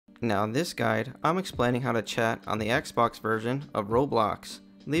Now in this guide, I'm explaining how to chat on the Xbox version of Roblox.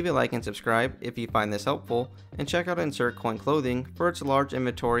 Leave a like and subscribe if you find this helpful, and check out Insert Coin Clothing for its large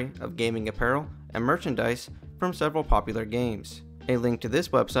inventory of gaming apparel and merchandise from several popular games. A link to this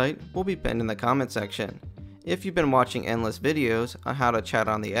website will be pinned in the comment section. If you've been watching endless videos on how to chat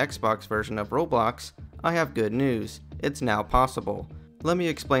on the Xbox version of Roblox, I have good news. It's now possible. Let me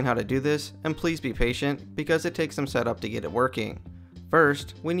explain how to do this, and please be patient because it takes some setup to get it working.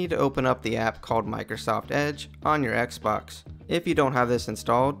 First, we need to open up the app called Microsoft Edge on your Xbox. If you don't have this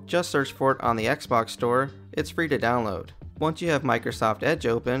installed, just search for it on the Xbox store. It's free to download. Once you have Microsoft Edge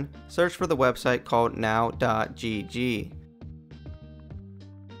open, search for the website called now.gg.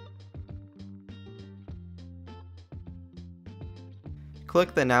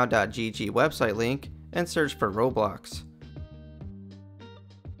 Click the now.gg website link and search for Roblox.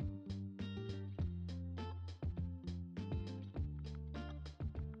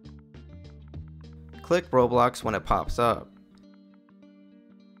 Click Roblox when it pops up.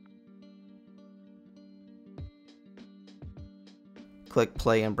 Click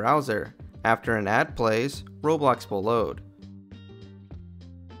Play in Browser. After an ad plays, Roblox will load.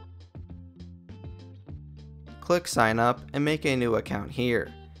 Click Sign Up and make a new account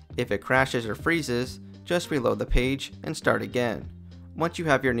here. If it crashes or freezes, just reload the page and start again. Once you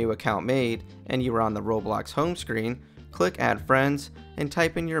have your new account made and you are on the Roblox home screen, click Add Friends and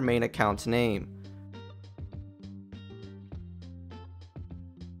type in your main account's name.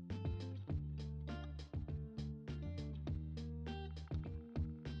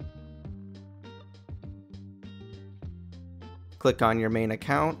 Click on your main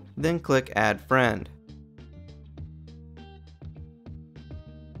account, then click Add Friend.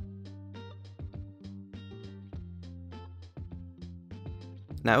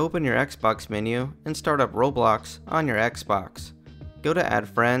 Now open your Xbox menu and start up Roblox on your Xbox. Go to Add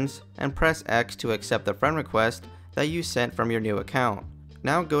Friends and press X to accept the friend request that you sent from your new account.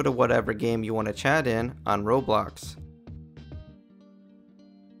 Now go to whatever game you want to chat in on Roblox.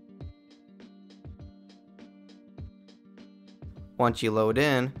 Once you load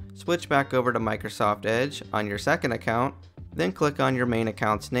in, switch back over to Microsoft Edge on your second account, then click on your main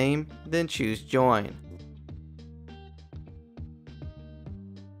account's name, then choose Join.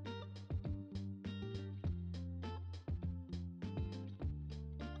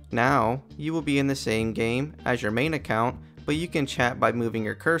 Now, you will be in the same game as your main account, but you can chat by moving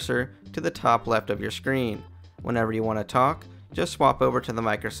your cursor to the top left of your screen. Whenever you want to talk, just swap over to the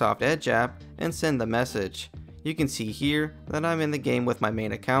Microsoft Edge app and send the message. You can see here that I'm in the game with my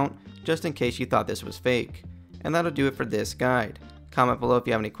main account, just in case you thought this was fake. And that'll do it for this guide. Comment below if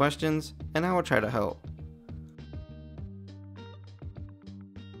you have any questions, and I will try to help.